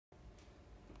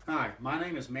Hi, my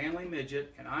name is Manley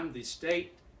Midget, and I'm the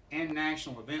state and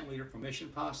national event leader for Mission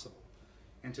Possible.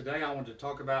 And today I want to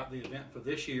talk about the event for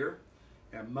this year.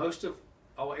 And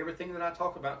everything that I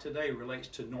talk about today relates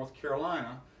to North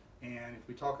Carolina. And if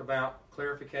we talk about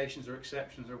clarifications or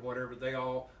exceptions or whatever, they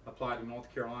all apply to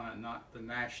North Carolina and not the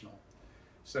national.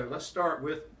 So let's start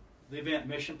with the event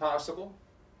Mission Possible.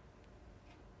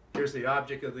 Here's the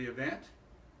object of the event.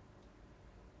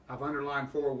 I've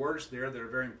underlined 4 words there that are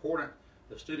very important.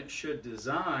 The students should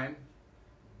design,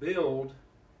 build,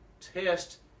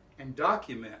 test, and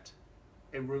document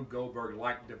a Rube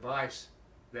Goldberg-like device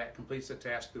that completes a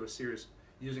task through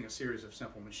using a series of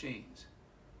simple machines.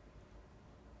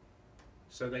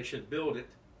 So they should build it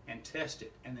and test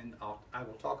it, and then I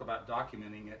will talk about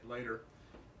documenting it later.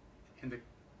 Do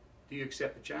you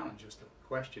accept the challenge is the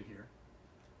question here.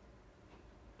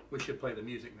 We should play the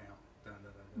music now. Dun, dun,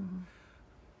 dun, dun. Mm-hmm.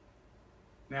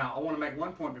 Now, I want to make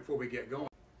one point before we get going.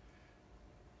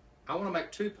 I want to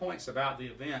make 2 points about the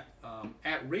event.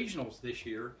 At regionals this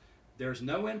year, there's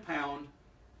no impound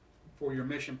for your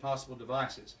Mission Possible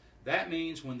devices. That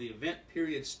means when the event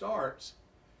period starts,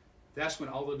 that's when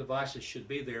all the devices should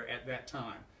be there at that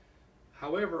time.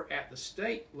 However, at the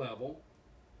state level,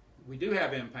 we do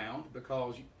have impound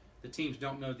because the teams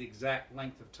don't know the exact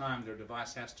length of time their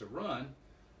device has to run.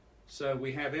 So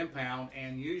we have impound,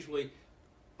 and usually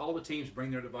all the teams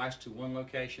bring their device to one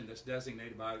location that's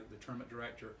designated by the tournament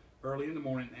director early in the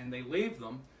morning, and they leave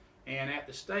them. And at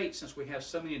the state, since we have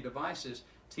so many devices,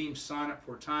 teams sign up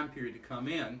for a time period to come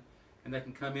in, and they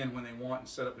can come in when they want and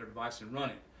set up their device and run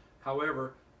it.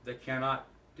 However, they cannot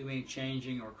do any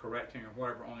changing or correcting or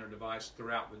whatever on their device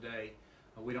throughout the day.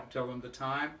 We don't tell them the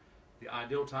time, the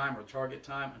ideal time or target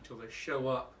time, until they show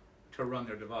up to run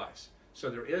their device. So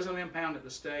there is an impound at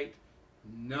the state,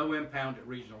 no impound at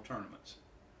regional tournaments.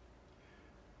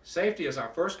 Safety is our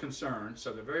first concern,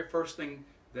 so the very first thing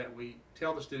that we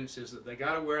tell the students is that they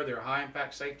got to wear their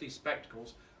high-impact safety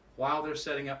spectacles while they're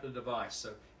setting up the device.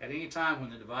 So at any time when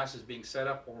the device is being set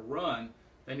up or run,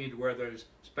 they need to wear those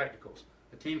spectacles.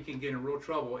 The team can get in real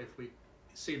trouble if we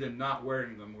see them not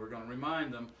wearing them. We're going to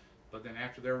remind them, but then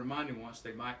after they're reminded once,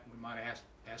 we might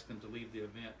ask them to leave the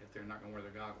event if they're not going to wear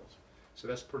their goggles. So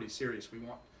that's pretty serious. We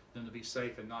want them to be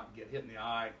safe and not get hit in the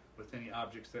eye with any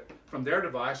objects that from their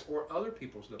device or other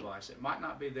people's device. It might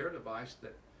not be their device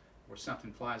where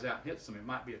something flies out and hits them. It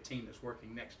might be a team that's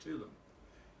working next to them.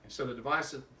 And so the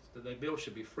devices that they build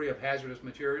should be free of hazardous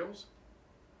materials.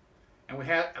 And we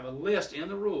have a list in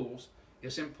the rules.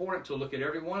 It's important to look at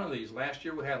every one of these. Last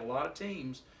year we had a lot of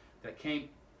teams that came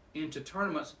into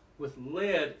tournaments with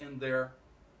lead in their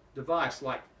device,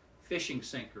 like fishing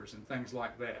sinkers and things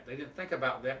like that. They didn't think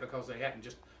about that because they hadn't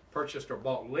just purchased or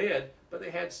bought lead, but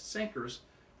they had sinkers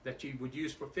that you would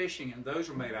use for fishing, and those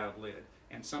were made out of lead.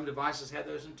 And some devices had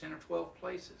those in 10 or 12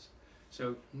 places.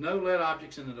 So no lead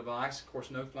objects in the device, of course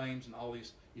no flames and all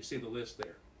these, you see the list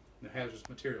there, the hazardous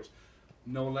materials.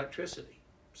 No electricity.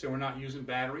 So we're not using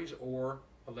batteries or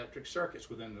electric circuits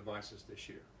within the devices this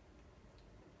year.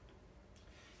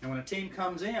 And when a team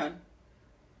comes in,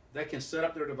 they can set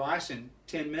up their device in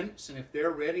 10 minutes, and if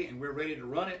they're ready and we're ready to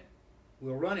run it,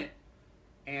 we'll run it.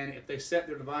 And if they set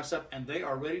their device up and they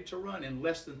are ready to run in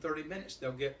less than 30 minutes,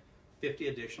 they'll get 50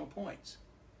 additional points.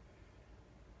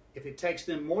 If it takes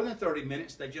them more than 30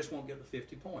 minutes, they just won't get the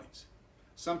 50 points.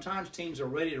 Sometimes teams are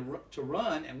ready to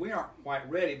run, and we aren't quite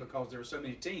ready because there are so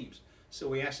many teams. So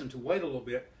we ask them to wait a little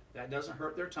bit. That doesn't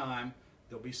hurt their time.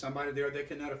 There'll be somebody there they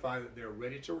can notify that they're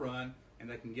ready to run, and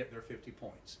they can get their 50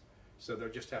 points. So they'll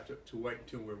just have to wait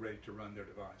until we're ready to run their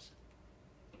device.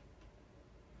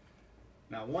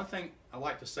 Now, one thing I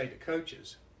like to say to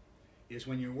coaches is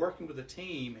when you're working with a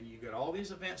team and you've got all these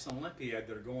events on Olympiad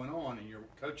that are going on and you're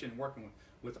coaching and working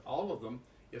with all of them,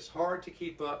 it's hard to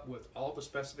keep up with all the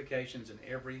specifications in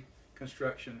every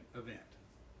construction event.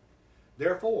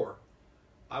 Therefore,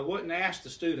 I wouldn't ask the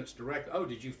students directly, oh,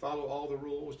 did you follow all the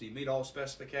rules? Do you meet all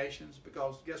specifications?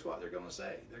 Because guess what they're going to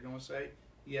say? They're going to say,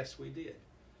 yes, we did.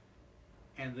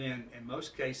 And then in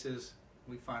most cases,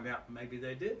 we find out maybe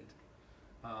they didn't.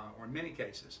 Or in many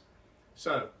cases.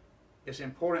 So it's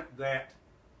important that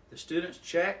the students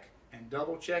check and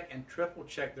double check and triple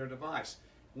check their device.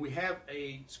 We have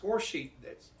a score sheet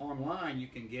that's online you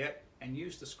can get and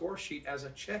use the score sheet as a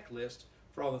checklist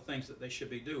for all the things that they should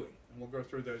be doing. And we'll go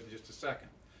through those in just a second.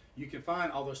 You can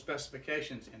find all those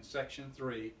specifications in section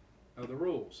 3 of the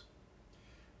rules.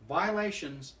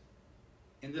 Violations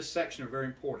in this section are very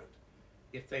important.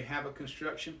 If they have a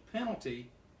construction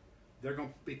penalty, they're going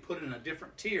to be put in a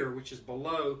different tier, which is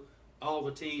below all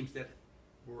the teams that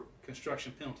were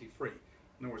construction penalty free.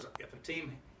 In other words, if a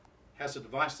team has a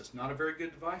device that's not a very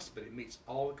good device, but it meets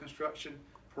all the construction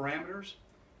parameters,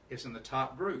 it's in the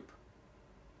top group.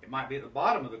 It might be at the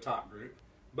bottom of the top group,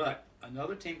 but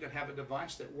another team could have a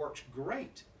device that works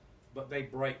great, but they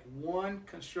break one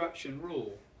construction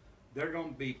rule, they're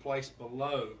going to be placed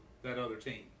below that other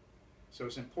team. So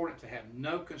it's important to have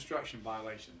no construction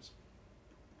violations.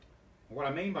 And what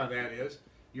I mean by that is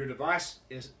your device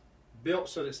is built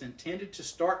so that it's intended to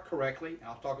start correctly.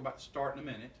 I'll talk about the start in a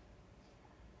minute.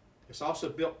 It's also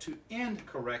built to end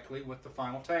correctly with the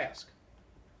final task.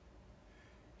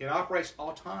 It operates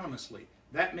autonomously.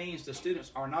 That means the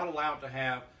students are not allowed to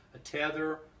have a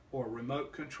tether or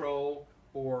remote control,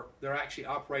 or they're actually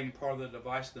operating part of the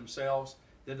device themselves.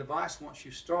 The device, once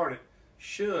you start it,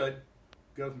 should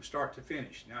go from start to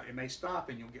finish. Now, it may stop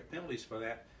and you'll get penalties for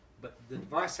that, but the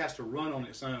device has to run on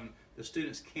its own. The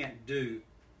students can't do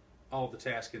all the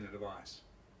tasks in the device.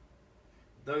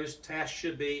 Those tasks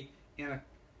should be in a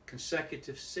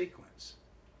consecutive sequence.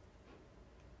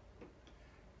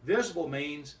 Visible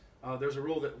means there's a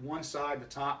rule that one side, the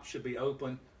top, should be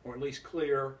open or at least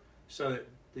clear so that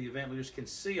the event leaders can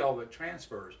see all the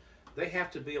transfers. They have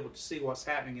to be able to see what's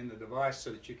happening in the device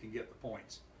so that you can get the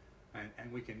points.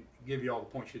 And we can give you all the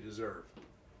points you deserve.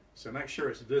 So make sure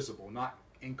it's visible, not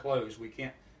enclosed. We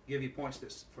can't give you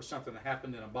points for something that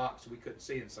happened in a box we couldn't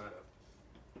see inside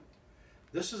of.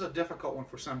 This is a difficult one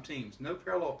for some teams. No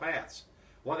parallel paths.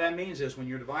 What that means is when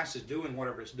your device is doing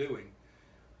whatever it's doing,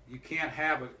 you can't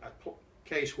have a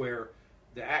case where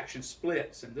the action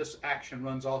splits and this action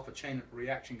runs off, a chain of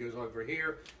reaction goes over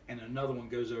here and another one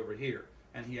goes over here.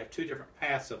 And you have two different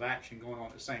paths of action going on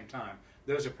at the same time.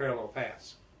 Those are parallel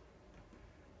paths.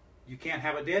 You can't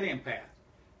have a dead end path.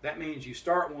 That means you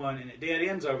start one and it dead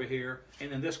ends over here,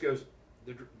 and then this goes,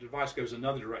 the device goes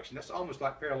another direction. That's almost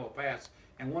like parallel paths,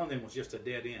 and one of them was just a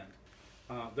dead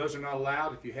end. Those are not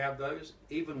allowed. If you have those,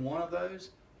 even one of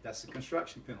those, that's a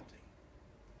construction penalty.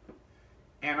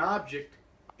 An object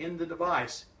in the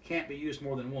device can't be used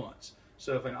more than once.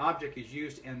 So if an object is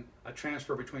used in a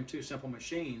transfer between two simple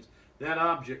machines, that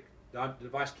object, the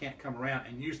device can't come around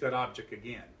and use that object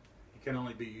again. It can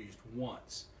only be used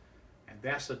once. And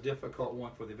that's a difficult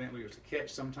one for the event leaders to catch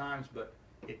sometimes, but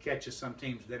it catches some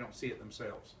teams, they don't see it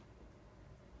themselves.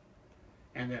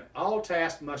 And then all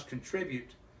tasks must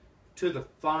contribute to the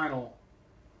final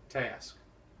task.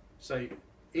 So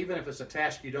even if it's a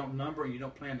task you don't number and you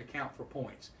don't plan to count for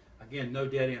points, again, no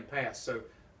dead end paths. So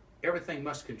everything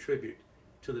must contribute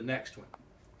to the next one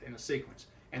in a sequence.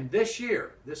 And this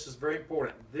year, this is very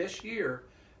important, this year,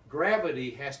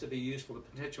 gravity has to be used for the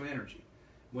potential energy.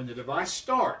 When the device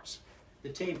starts, the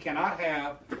team cannot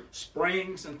have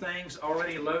springs and things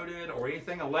already loaded or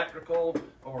anything electrical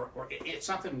or it's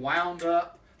something wound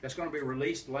up that's going to be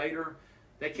released later.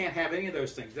 They can't have any of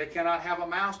those things. They cannot have a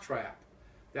mouse trap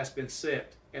that's been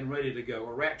set and ready to go,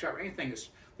 or rat trap, or anything.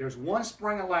 There's one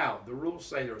spring allowed. The rules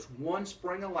say there's one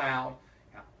spring allowed,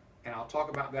 and I'll talk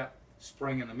about that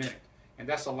spring in a minute. And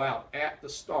that's allowed at the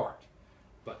start.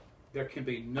 But there can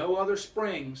be no other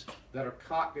springs that are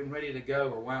cocked and ready to go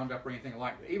or wound up or anything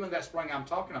like that. Even that spring I'm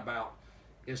talking about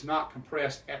is not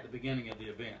compressed at the beginning of the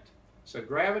event. So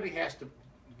gravity has to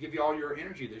give you all your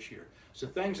energy this year. So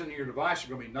things in your device are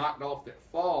going to be knocked off that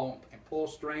fall and pull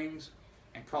strings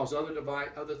and cause other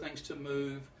things to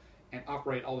move and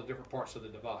operate all the different parts of the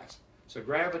device. So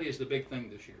gravity is the big thing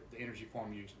this year, the energy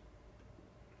form used.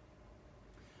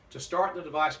 To start the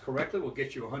device correctly will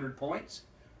get you 100 points,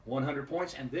 100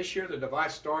 points, and this year the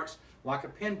device starts like a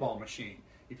pinball machine.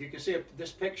 If you can see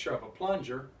this picture of a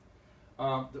plunger,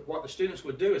 what the students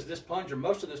would do is this plunger,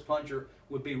 most of this plunger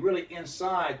would be really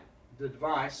inside the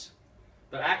device,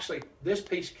 but actually this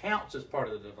piece counts as part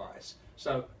of the device.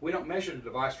 So we don't measure the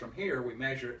device from here, we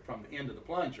measure it from the end of the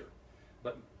plunger.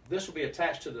 But this will be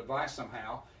attached to the device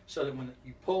somehow so that when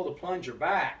you pull the plunger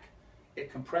back,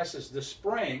 it compresses the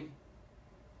spring,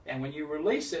 and when you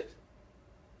release it,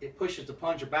 it pushes the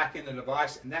plunger back in the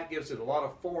device, and that gives it a lot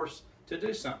of force to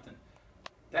do something.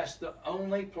 That's the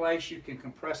only place you can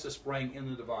compress a spring in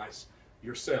the device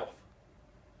yourself.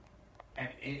 And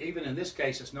even in this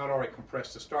case, it's not already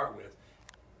compressed to start with.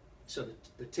 So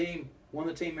one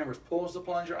of the team members pulls the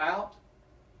plunger out,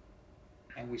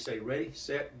 and we say ready,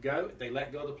 set, go. If they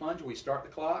let go of the plunger, we start the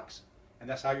clocks, and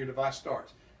that's how your device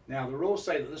starts. Now the rules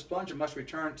say that this plunger must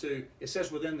return to, it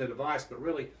says within the device, but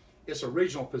really its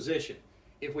original position.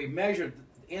 If we measure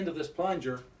the end of this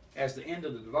plunger as the end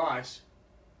of the device,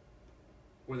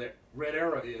 where that red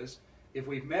arrow is, if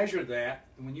we measure that,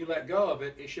 and when you let go of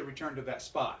it, it should return to that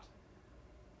spot.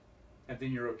 And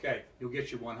then you're okay. You'll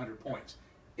get your 100 points.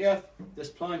 If this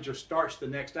plunger starts the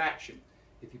next action,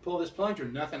 if you pull this plunger,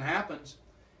 nothing happens,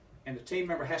 and the team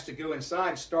member has to go inside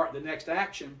and start the next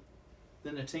action,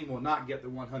 then the team will not get the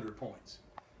 100 points.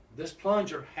 This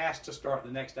plunger has to start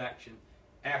the next action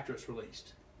after it's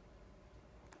released.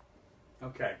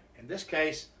 Okay, in this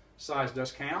case, size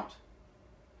does count.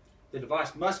 The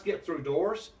device must get through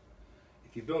doors.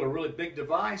 If you build a really big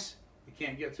device, you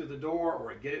can't get through the door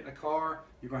or get it in the car,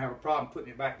 you're going to have a problem putting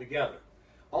it back together.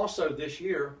 Also this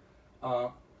year,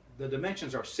 the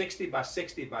dimensions are 60 by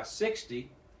 60 by 60,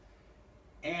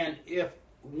 and if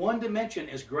one dimension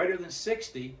is greater than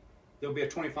 60, there'll be a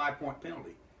 25-point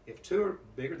penalty. If two are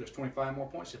bigger, there's 25 more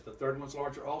points. If the third one's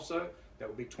larger also, that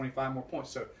would be 25 more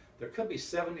points. So there could be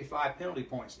 75 penalty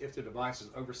points if the device is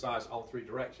oversized all three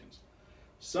directions.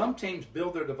 Some teams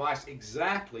build their device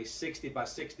exactly 60 by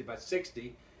 60 by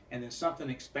 60, and then something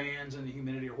expands in the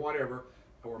humidity or whatever,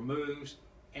 or moves,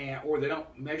 or they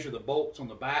don't measure the bolts on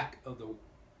the back of the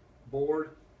board,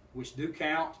 which do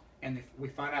count, and if we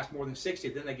find out it's more than 60,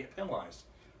 then they get penalized.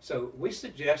 So we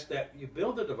suggest that you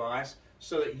build the device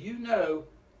so that you know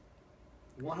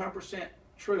 100%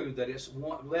 true that it's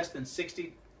less than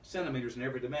 60 centimeters in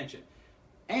every dimension.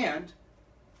 And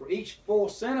for each full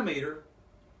centimeter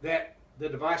that the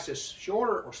device is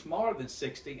shorter or smaller than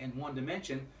 60 in one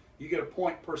dimension, you get a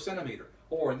point per centimeter.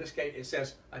 Or in this case, it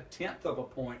says 1/10 of a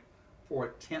point for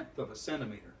 1/10 of a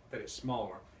centimeter that is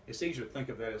smaller. It's easier to think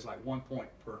of that as like 1 point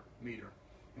per meter,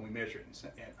 and we measure it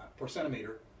in, per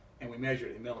centimeter, and we measure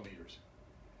it in millimeters.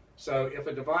 So if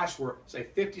a device were, say,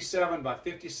 57 by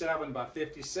 57 by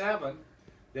 57,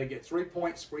 they get 3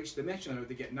 points for each dimension, or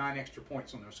they get 9 extra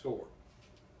points on their score.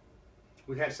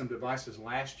 We've had some devices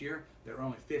last year that were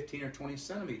only 15 or 20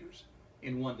 centimeters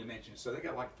in one dimension. So they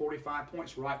got like 45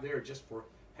 points right there just for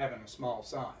having a small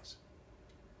size.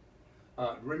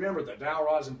 Remember that dowel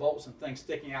rods and bolts and things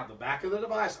sticking out the back of the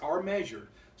device are measured.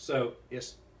 So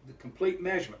it's the complete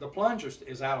measurement. The plunger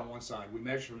is out on one side. We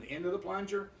measure from the end of the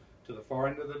plunger to the far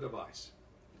end of the device.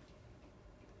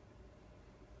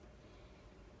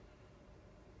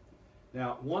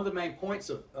 Now, one of the main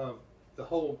points of the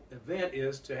whole event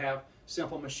is to have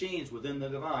simple machines within the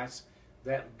device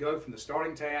that go from the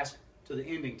starting task to the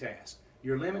ending task.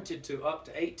 You're limited to up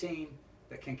to 18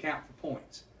 that can count for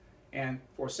points. And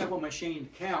for a simple machine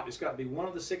to count, it's got to be one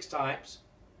of the 6 types,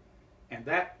 and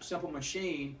that simple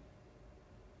machine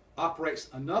operates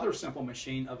another simple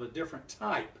machine of a different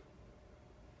type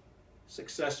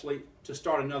successfully to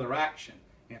start another action.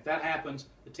 And if that happens,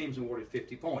 the team's awarded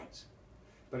 50 points.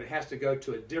 But it has to go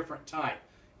to a different type.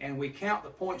 And we count the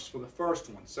points for the first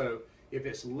one. So if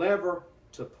it's lever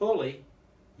to pulley,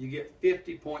 you get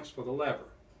 50 points for the lever.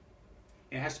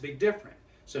 And it has to be different.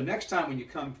 So next time when you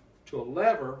come to a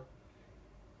lever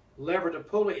to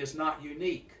pulley is not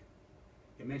unique.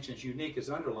 It mentions unique is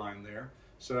underlined there.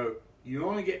 So you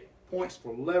only get points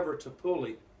for lever to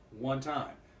pulley one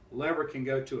time. Lever can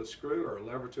go to a screw, or a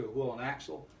lever to a wheel and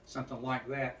axle, something like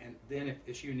that. And then if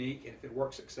it's unique and if it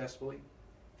works successfully,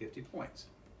 50 points.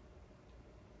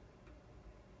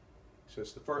 So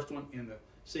it's the first one in the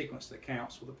sequence that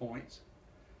counts for the points.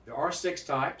 There are 6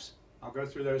 types. I'll go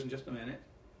through those in just a minute.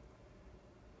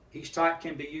 Each type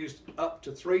can be used up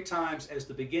to 3 times as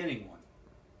the beginning one.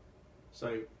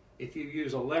 So if you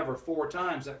use a lever 4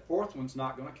 times, that 4th one's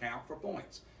not going to count for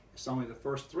points. It's only the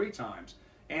first 3 times.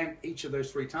 And each of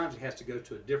those 3 times it has to go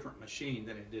to a different machine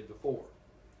than it did before.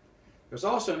 There's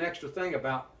also an extra thing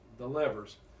about the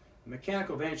levers.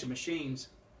 Mechanical advantage machines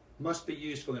must be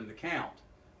used for them to count.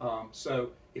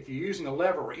 So if you're using a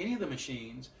lever or any of the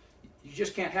machines, you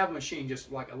just can't have a machine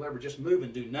just like a lever just move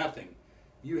and do nothing.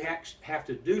 You have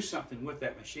to do something with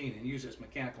that machine and use its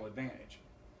mechanical advantage.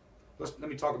 Let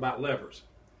me talk about levers.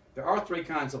 There are 3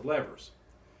 kinds of levers.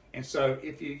 And so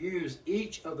if you use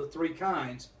each of the 3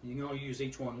 kinds, you can only use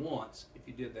each one once if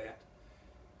you did that.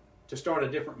 To start a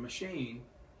different machine,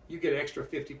 you get extra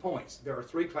 50 points. There are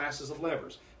 3 classes of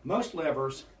levers. Most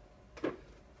levers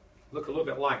look a little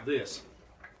bit like this,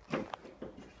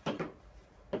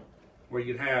 where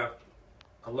you'd have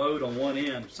a load on one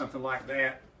end, something like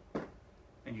that,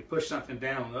 and you push something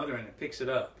down on the other end and it picks it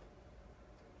up.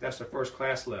 That's the first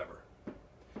class lever.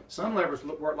 Some levers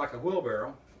work like a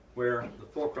wheelbarrow, where the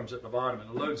fulcrum's at the bottom and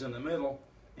the load's in the middle,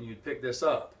 and you'd pick this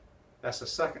up. That's a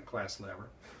second class lever.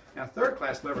 Now, third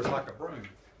class lever is like a broom.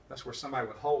 That's where somebody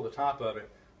would hold the top of it.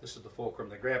 This is the fulcrum.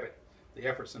 They grab it. The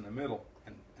effort's in the middle,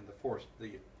 and the force,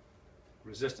 the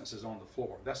resistance is on the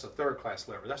floor. That's the third class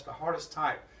lever. That's the hardest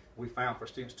type we found for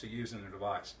students to use in their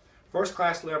device. First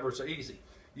class levers are easy.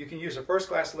 You can use a first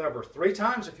class lever 3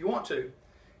 times if you want to.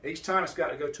 Each time it's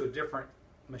got to go to a different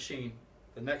machine,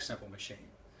 the next simple machine.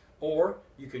 Or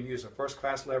you can use a first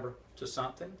class lever to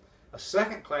something, a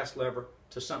second class lever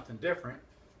to something different,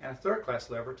 and a third class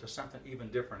lever to something even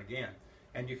different again.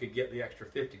 And you could get the extra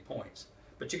 50 points.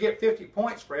 But you get 50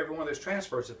 points for every one of those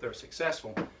transfers if they're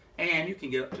successful, and you can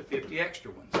get up to 50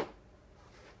 extra ones.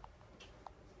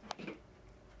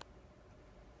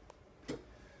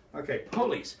 Okay,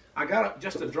 pulleys. I got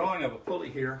just a drawing of a pulley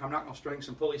here. I'm not going to string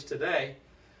some pulleys today,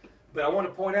 but I want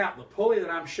to point out the pulley that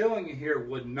I'm showing you here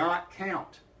would not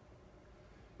count.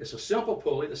 It's a simple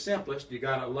pulley, the simplest. You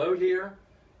got a load here,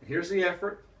 and here's the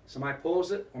effort. Somebody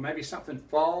pulls it, or maybe something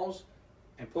falls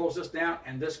and pulls this down,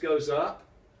 and this goes up.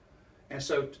 And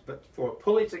so, but for a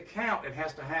pulley to count, it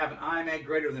has to have an IMA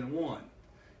greater than 1.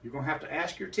 You're going to have to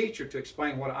ask your teacher to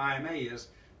explain what an IMA is.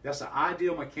 That's an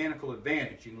ideal mechanical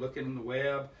advantage. You can look it in the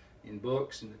web, in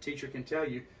books, and the teacher can tell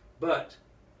you. But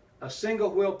a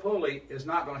single wheel pulley is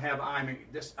not going to have IMA.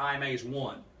 This IMA is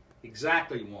 1,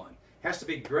 exactly 1. It has to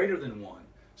be greater than 1.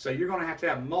 So you're going to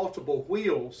have multiple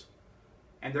wheels,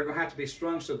 and they're going to have to be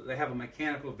strung so that they have a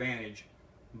mechanical advantage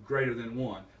greater than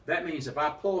 1. That means if I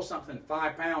pull something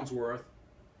 5 pounds worth,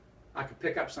 I could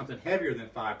pick up something heavier than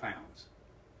 5 pounds.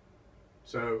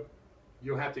 So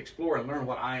you'll have to explore and learn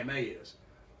what IMA is.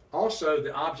 Also,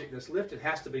 the object that's lifted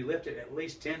has to be lifted at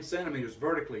least 10 centimeters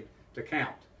vertically to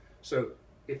count. So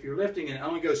if you're lifting and it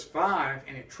only goes 5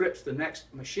 and it trips the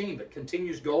next machine but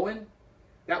continues going,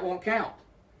 that won't count.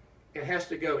 It has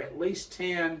to go at least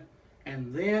 10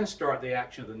 and then start the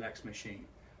action of the next machine.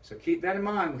 So keep that in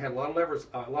mind. We had a lot of levers,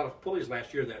 a lot of pulleys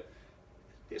last year that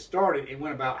it started, it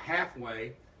went about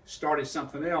halfway, started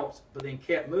something else, but then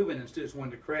kept moving, and students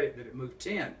wanted to credit that it moved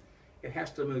 10. It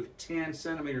has to move 10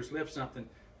 centimeters, lift something,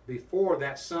 before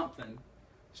that something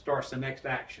starts the next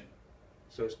action.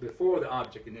 So it's before the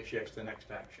object initiates the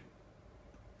next action.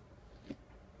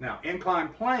 Now,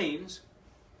 inclined planes,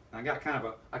 I got kind of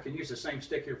a, I can use the same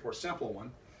stick here for a simple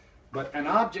one, but an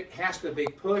object has to be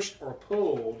pushed or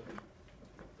pulled.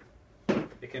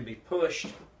 It can be pushed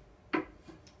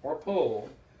or pulled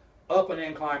up an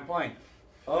inclined plane.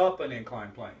 Up an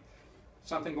inclined plane.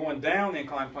 Something going down the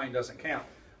inclined plane doesn't count.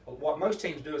 But what most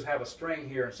teams do is have a string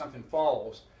here and something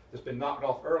falls that's been knocked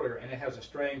off earlier, and it has a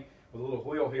string with a little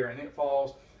wheel here, and it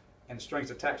falls, and the string's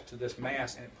attached to this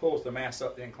mass, and it pulls the mass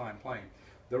up the inclined plane.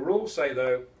 The rules say,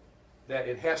 though, that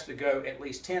it has to go at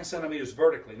least 10 centimeters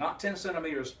vertically, not 10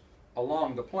 centimeters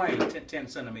along the plane, 10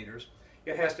 centimeters.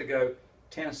 It has to go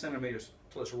 10 centimeters,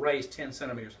 till it's raised 10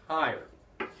 centimeters higher.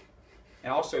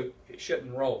 And also, it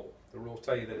shouldn't roll. The rules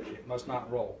tell you that it must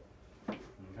not roll.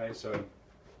 Okay, so,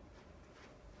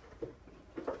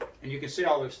 and you can see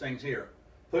all those things here.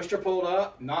 Pushed or pulled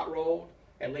up, not rolled,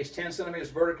 at least 10 centimeters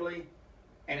vertically,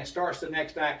 and it starts the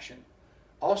next action.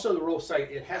 Also, the rules say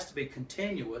it has to be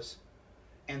continuous,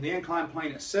 and the inclined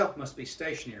plane itself must be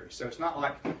stationary. So it's not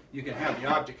like you can have the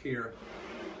object here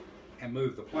and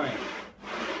move the plane.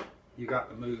 You got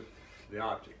to move the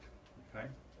object. Okay.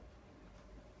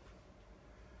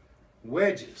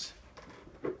 Wedges.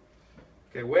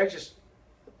 Okay, wedges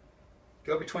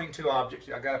go between two objects.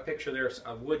 I got a picture there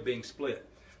of wood being split.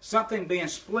 Something being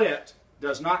split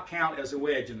does not count as a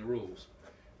wedge in the rules.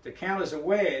 To count as a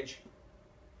wedge,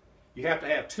 you have to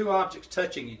have two objects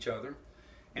touching each other,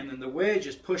 and then the wedge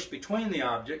is pushed between the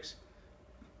objects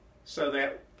so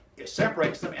that it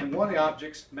separates them, and one of the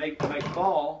objects may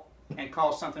fall and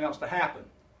cause something else to happen.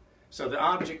 So the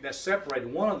object that's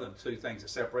separated, one of the two things that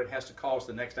separate, has to cause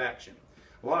the next action.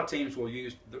 A lot of teams will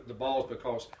use the balls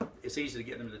because it's easy to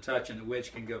get them to touch and the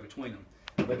wedge can go between them.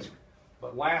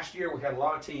 But last year we had a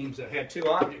lot of teams that had two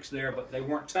objects there, but they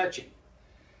weren't touching.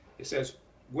 It says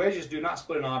wedges do not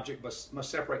split an object, but must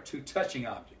separate two touching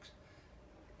objects.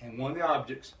 And one of the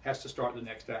objects has to start the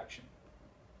next action.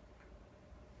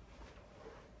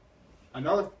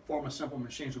 Another form of simple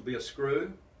machines would be a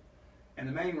screw. And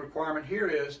the main requirement here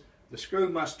is the screw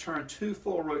must turn 2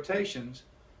 full rotations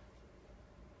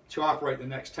to operate the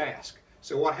next task.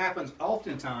 So what happens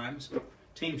oftentimes,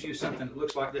 teams use something that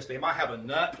looks like this. They might have a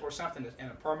nut or something that's in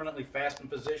a permanently fastened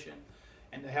position,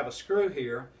 and they have a screw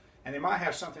here, and they might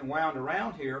have something wound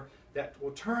around here that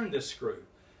will turn this screw.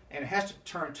 And it has to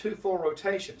turn 2 full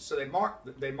rotations. So they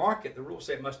mark it, the rules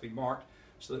say it must be marked,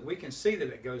 so that we can see that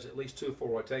it goes at least 2 full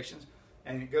rotations.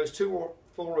 And it goes 2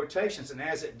 full rotations, and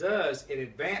as it does, it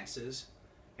advances,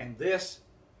 and this,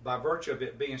 by virtue of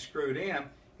it being screwed in,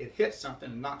 it hits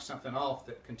something and knocks something off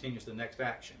that continues the next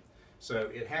action. So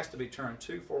it has to be turned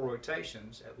 2 full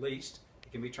rotations at least.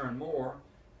 It can be turned more,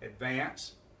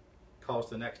 advance, cause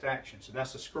the next action. So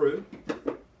that's a screw.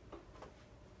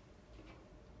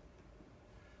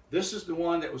 This is the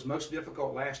one that was most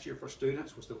difficult last year for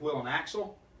students, was the wheel and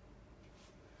axle.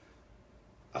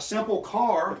 A simple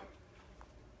car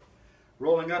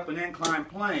rolling up an inclined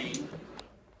plane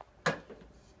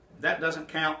that doesn't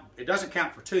count. It doesn't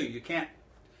count for two. You can't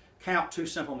count two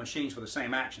simple machines for the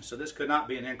same action. So this could not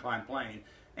be an inclined plane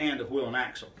and a wheel and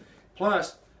axle.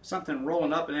 Plus, something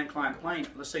rolling up an inclined plane,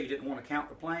 let's say you didn't want to count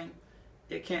the plane,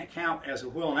 it can't count as a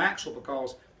wheel and axle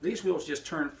because these wheels just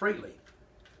turn freely.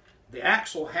 The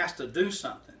axle has to do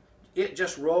something. It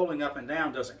just rolling up and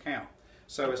down doesn't count.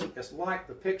 So it's like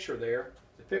the picture there.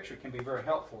 The picture can be very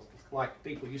helpful. It's like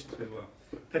people used to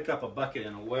pick up a bucket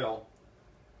in a well.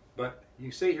 But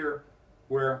you see here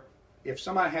where if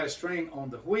somebody had a string on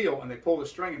the wheel and they pull the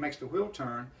string, it makes the wheel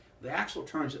turn. The axle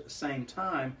turns at the same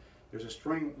time. There's a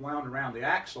string wound around the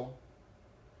axle.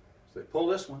 So they pull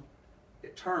this one,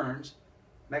 it turns,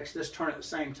 makes this turn at the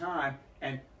same time,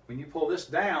 and when you pull this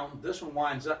down, this one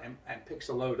winds up and picks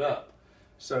the load up.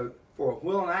 So for a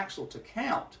wheel and axle to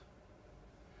count,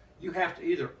 you have to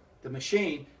either, the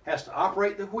machine has to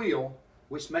operate the wheel,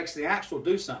 which makes the axle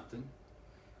do something,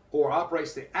 or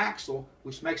operates the axle,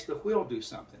 which makes the wheel do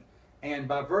something. And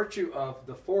by virtue of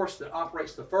the force that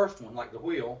operates the first one, like the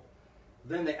wheel,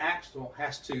 then the axle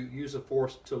has to use a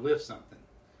force to lift something.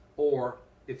 Or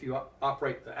if you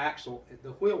operate the axle,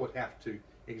 the wheel would have to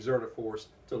exert a force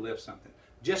to lift something.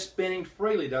 Just spinning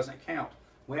freely doesn't count.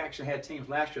 We actually had teams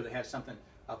last year that had something,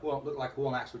 a wheel, looked like a wheel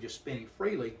and axle just spinning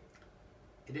freely.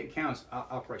 It didn't count as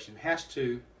operation. It has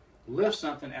to lift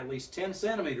something at least 10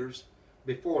 centimeters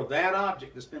before that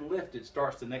object that's been lifted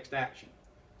starts the next action.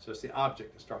 So it's the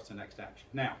object that starts the next action.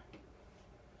 Now,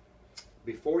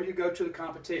 before you go to the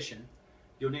competition,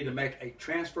 you'll need to make a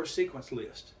transfer sequence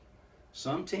list.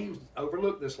 Some teams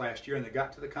overlooked this last year and they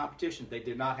got to the competition. They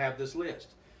did not have this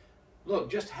list.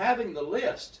 Look, just having the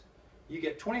list, you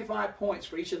get 25 points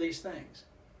for each of these things.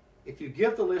 If you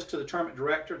give the list to the tournament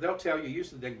director, they'll tell you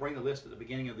usually they bring the list at the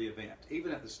beginning of the event.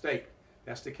 Even at the state,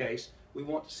 that's the case. We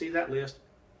want to see that list.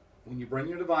 When you bring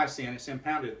your device in, it's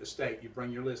impounded at the state. You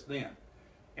bring your list then.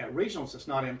 At regionals, it's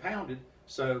not impounded,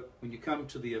 so when you come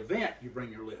to the event, you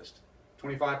bring your list.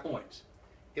 25 points.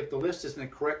 If the list is in the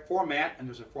correct format, and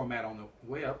there's a format on the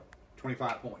web,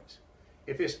 25 points.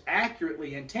 If it's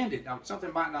accurately intended, now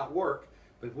something might not work,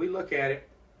 but if we look at it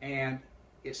and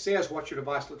it says what your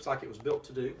device looks like it was built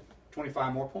to do,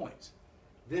 25 more points.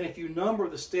 Then if you number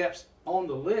the steps on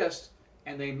the list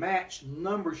and they match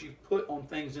numbers you put on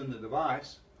things in the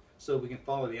device so we can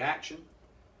follow the action,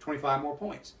 25 more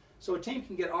points. So a team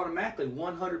can get automatically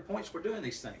 100 points for doing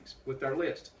these things with their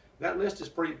list. That list is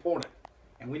pretty important,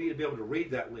 and we need to be able to read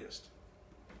that list.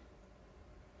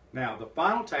 Now, the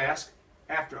final task,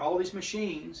 after all these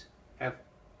machines have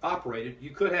operated,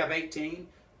 you could have 18.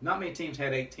 Not many teams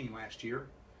had 18 last year.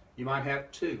 You might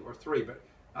have 2 or 3, but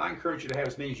I encourage you to have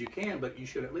as many as you can, but you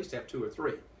should at least have 2 or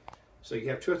 3. So you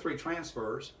have 2 or 3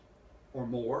 transfers or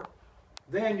more.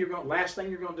 Then last thing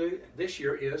you're going to do this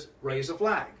year is raise a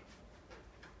flag.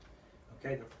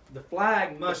 Okay, the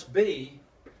flag must be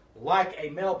like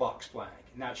a mailbox flag.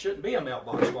 Now, it shouldn't be a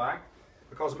mailbox flag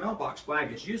because a mailbox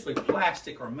flag is usually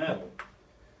plastic or metal.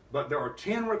 But there are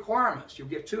 10 requirements. You'll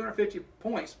get 250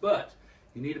 points, but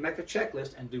you need to make a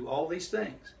checklist and do all these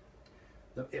things.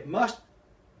 It must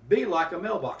be like a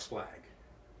mailbox flag.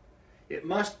 It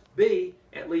must be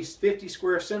at least 50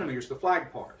 square centimeters, the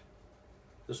flag part.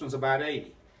 This one's about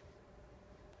 80.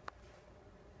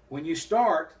 When you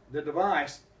start the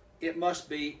device, it must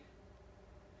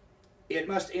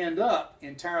end up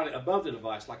entirely above the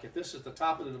device. Like if this is the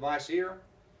top of the device here,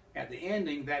 at the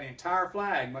ending, that entire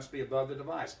flag must be above the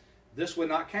device. This would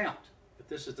not count. If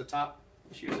this is the top,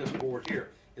 let's use this board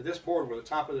here. If this board were the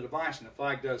top of the device and the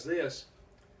flag does this,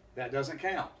 that doesn't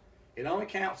count. It only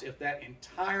counts if that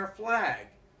entire flag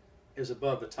is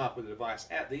above the top of the device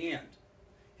at the end.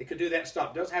 It could do that and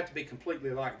stop. It doesn't have to be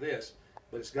completely like this,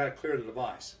 but it's got to clear the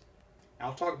device.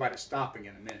 I'll talk about it stopping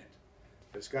in a minute.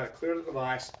 But it's got to clear the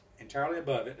device entirely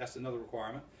above it. That's another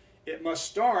requirement. It must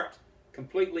start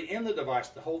completely in the device.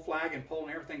 The whole flag and pole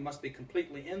and everything must be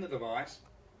completely in the device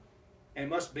and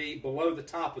must be below the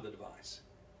top of the device.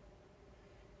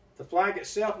 The flag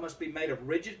itself must be made of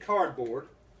rigid cardboard.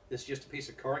 This is just a piece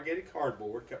of corrugated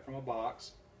cardboard cut from a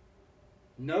box.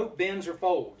 No bends or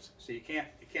folds, so it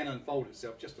can't unfold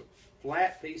itself. Just a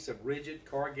flat piece of rigid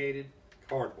corrugated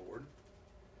cardboard.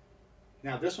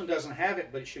 Now this one doesn't have it,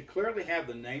 but it should clearly have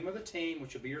the name of the team,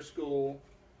 which will be your school,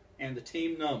 and the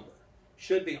team number.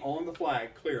 Should be on the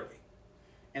flag clearly.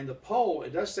 And the pole,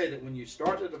 it does say that when you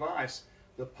start the device,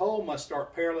 the pole must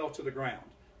start parallel to the ground.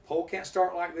 Pole can't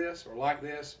start like this or like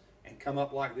this and come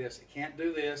up like this. It can't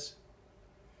do this.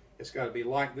 It's got to be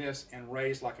like this and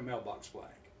raised like a mailbox flag.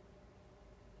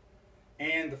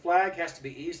 And the flag has to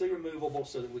be easily removable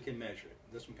so that we can measure it.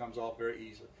 This one comes off very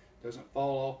easily. It doesn't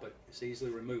fall off, but it's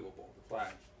easily removable. The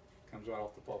flag comes right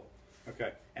off the pole.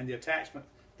 Okay, and the attachment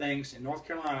things in North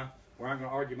Carolina, we're not going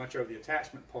to argue much over the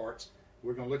attachment parts.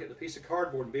 We're going to look at the piece of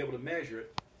cardboard and be able to measure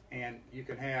it, and you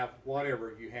can have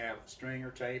whatever you have, string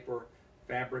or tape or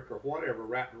fabric or whatever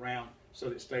wrapped around so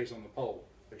that it stays on the pole.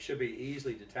 It should be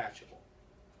easily detachable,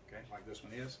 okay, like this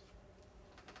one is.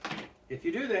 If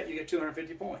you do that, you get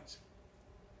 250 points.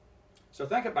 So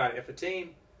think about it. If a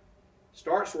team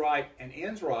starts right and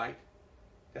ends right,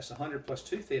 that's 100 plus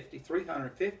 250,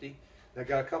 350. They've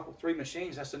got three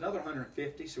machines, that's another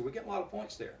 150, so we get a lot of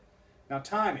points there. Now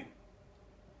timing.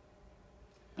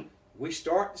 We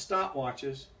start the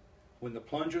stopwatches when the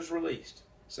plunger's released.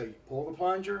 So you pull the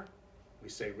plunger, we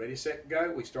say ready, set,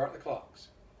 go, we start the clocks.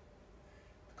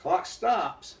 The clock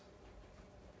stops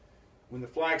when the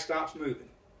flag stops moving.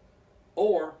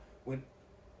 Or when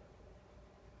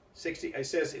 60, it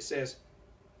says,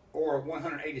 or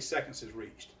 180 seconds is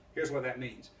reached. Here's what that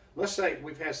means. Let's say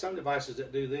we've had some devices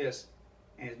that do this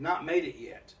and it's not made it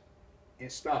yet, and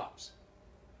it stops.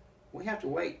 We have to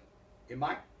wait. It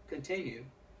might continue.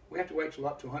 We have to wait till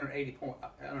up to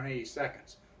 180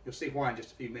 seconds. You'll see why in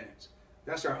just a few minutes.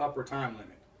 That's our upper time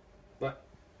limit. But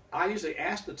I usually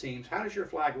ask the teams, how does your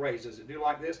flag raise? Does it do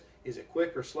like this? Is it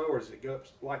quick or slow, or does it go up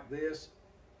like this?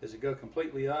 Does it go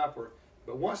completely up?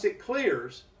 But once it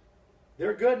clears,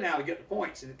 they're good now to get the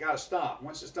points, and it's got to stop.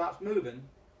 Once it stops moving,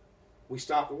 we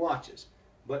stop the watches.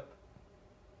 But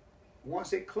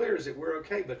once it clears it, we're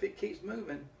okay. But if it keeps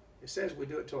moving, it says we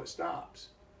do it till it stops.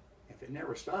 If it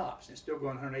never stops and it's still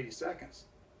going 180 seconds,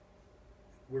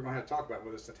 we're going to have to talk about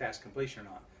whether it's a task completion or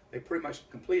not. They pretty much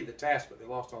completed the task, but they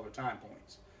lost all their time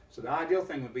points. So the ideal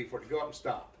thing would be for it to go up and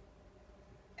stop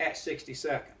at 60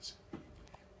 seconds.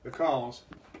 Because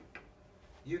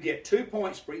you get 2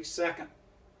 points for each second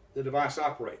the device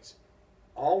operates.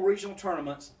 All regional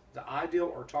tournaments, the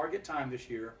ideal or target time this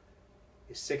year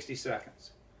is 60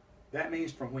 seconds. That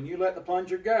means from when you let the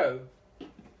plunger go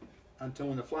until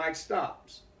when the flag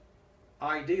stops,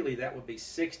 ideally that would be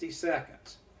 60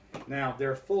 seconds. Now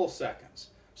they're full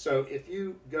seconds. So if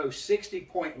you go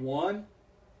 60.1,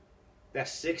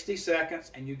 that's 60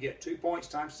 seconds, and you get 2 points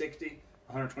times 60,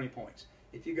 120 points.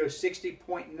 If you go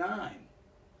 60.9,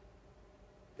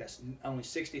 that's only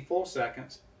 60 full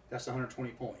seconds, that's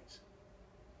 120 points.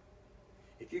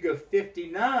 If you go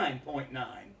 59.9,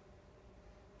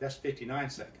 that's 59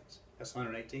 seconds, that's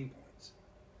 118 points.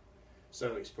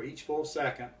 So it's for each full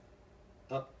second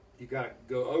up. You got to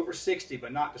go over 60,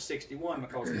 but not to 61,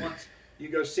 because once you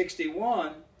go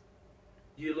 61,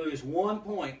 you lose 1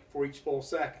 point for each full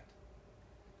second.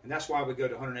 And that's why we go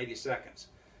to 180 seconds.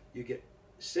 You get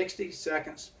 60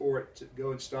 seconds for it to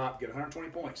go and stop, get 120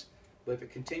 points. But if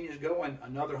it continues going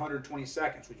another 120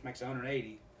 seconds, which makes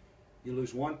 180, you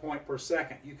lose 1 point per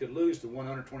second. You could lose the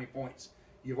 120 points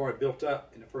you've already built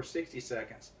up in the first 60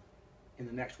 seconds in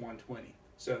the next 120.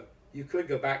 So you could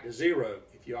go back to 0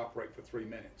 if you operate for 3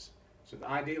 minutes. So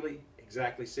ideally,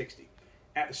 exactly 60.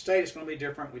 At the state, it's going to be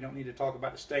different. We don't need to talk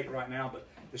about the state right now, but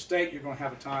the state, you're going to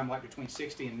have a time like between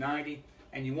 60 and 90,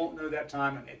 and you won't know that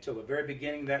time until the very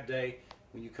beginning of that day.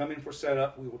 When you come in for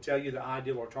setup, we will tell you the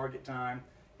ideal or target time,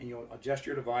 and you'll adjust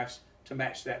your device to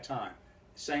match that time.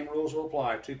 Same rules will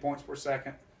apply, 2 points per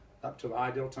second up to the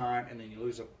ideal time, and then you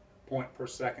lose a point per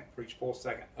second for each full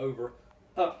second over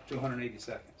up to 180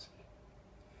 seconds.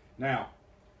 Now,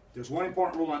 there's one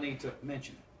important rule I need to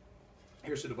mention.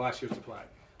 Here's the device, here's the flag.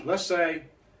 Let's say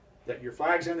that your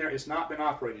flag's in there, it's not been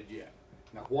operated yet.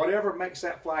 Now, whatever makes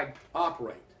that flag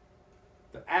operate,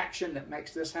 the action that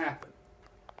makes this happen,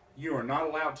 you are not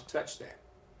allowed to touch that.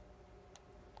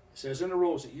 It says in the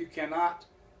rules that you cannot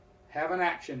have an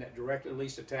action that directly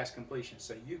leads to task completion.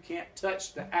 So you can't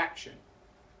touch the action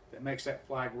that makes that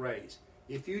flag raise.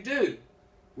 If you do,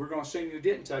 we're going to assume you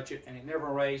didn't touch it and it never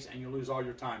raised, and you'll lose all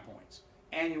your time points.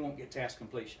 And you won't get task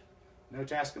completion. No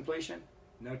task completion,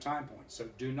 no time points. So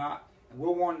do not, and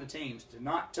we'll warn the teams, do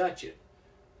not touch it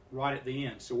right at the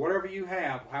end. So whatever you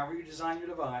have, however you design your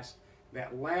device,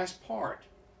 that last part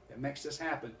that makes this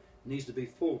happen needs to be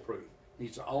foolproof. It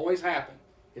needs to always happen.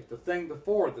 If the thing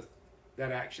before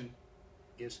that action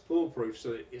is foolproof,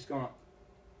 so that it's going to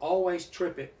always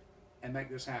trip it and make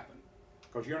this happen.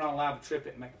 Because you're not allowed to trip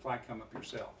it and make the flag come up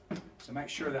yourself. So make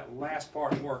sure that last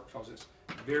part works, because it's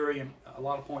a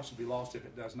lot of points will be lost if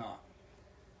it does not.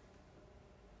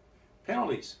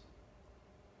 Penalties.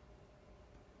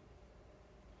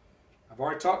 I've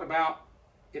already talked about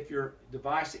if your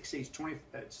device exceeds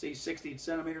 60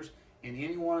 centimeters in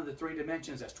any one of the 3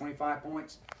 dimensions, that's 25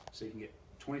 points. So you can get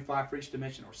 25 for each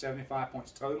dimension, or 75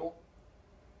 points total.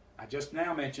 I just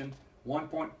now mentioned 1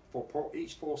 point for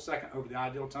each full second over the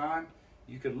ideal time.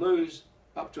 You could lose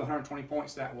up to 120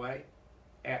 points that way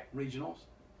at regionals.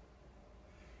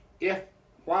 If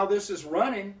while this is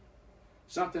running,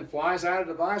 something flies out of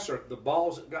the device, or the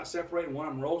balls that got separated and one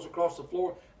of them rolls across the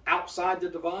floor outside the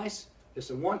device, it's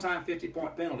a one-time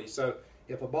 50-point penalty. So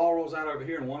if a ball rolls out over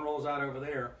here and one rolls out over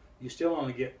there, you still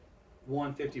only get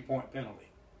one 50-point penalty.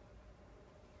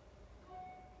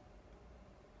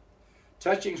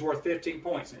 Touching is worth 15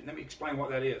 points. Let me explain what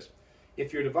that is.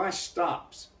 If your device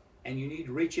stops and you need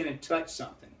to reach in and touch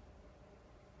something,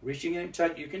 reaching in and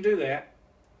touch, you can do that.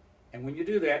 And when you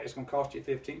do that, it's going to cost you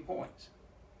 15 points.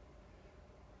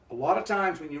 A lot of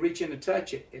times when you reach in to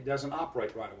touch it, it doesn't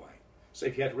operate right away. So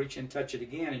if you have to reach in and touch it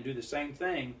again and do the same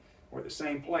thing or at the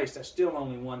same place, that's still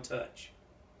only one touch.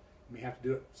 We have to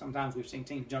do it. Sometimes we've seen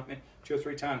teams jump in 2 or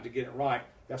 3 times to get it right.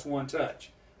 That's one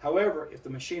touch. However, if the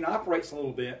machine operates a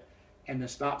little bit and then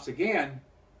stops again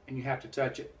and you have to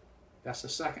touch it, that's a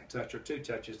second touch or 2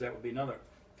 touches. That would be another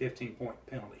 15-point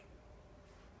penalty.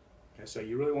 Okay, so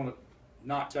you really want to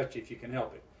not touch it if you can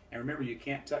help it. And remember, you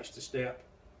can't touch the step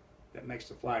that makes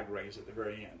the flag raise at the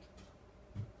very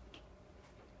end.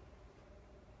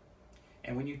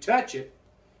 And when you touch it,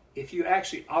 if you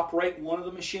actually operate one of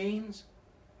the machines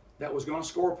that was going to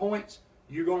score points,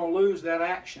 you're going to lose that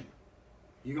action.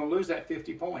 You're going to lose that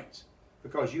 50 points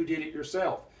because you did it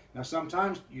yourself. Now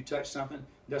sometimes you touch something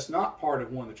that's not part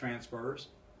of one of the transfers,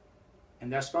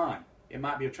 and that's fine. It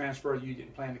might be a transfer you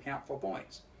didn't plan to count for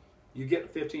points. You get a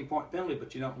 15-point penalty,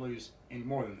 but you don't lose any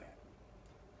more than that,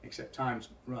 except time's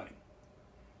running.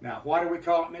 Now, why do we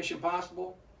call it Mission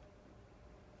Possible?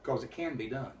 Because it can be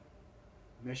done.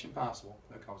 Mission Possible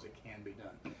because it can be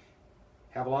done.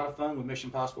 Have a lot of fun with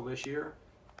Mission Possible this year.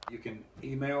 You can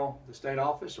email the state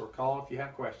office or call if you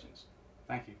have questions.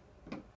 Thank you.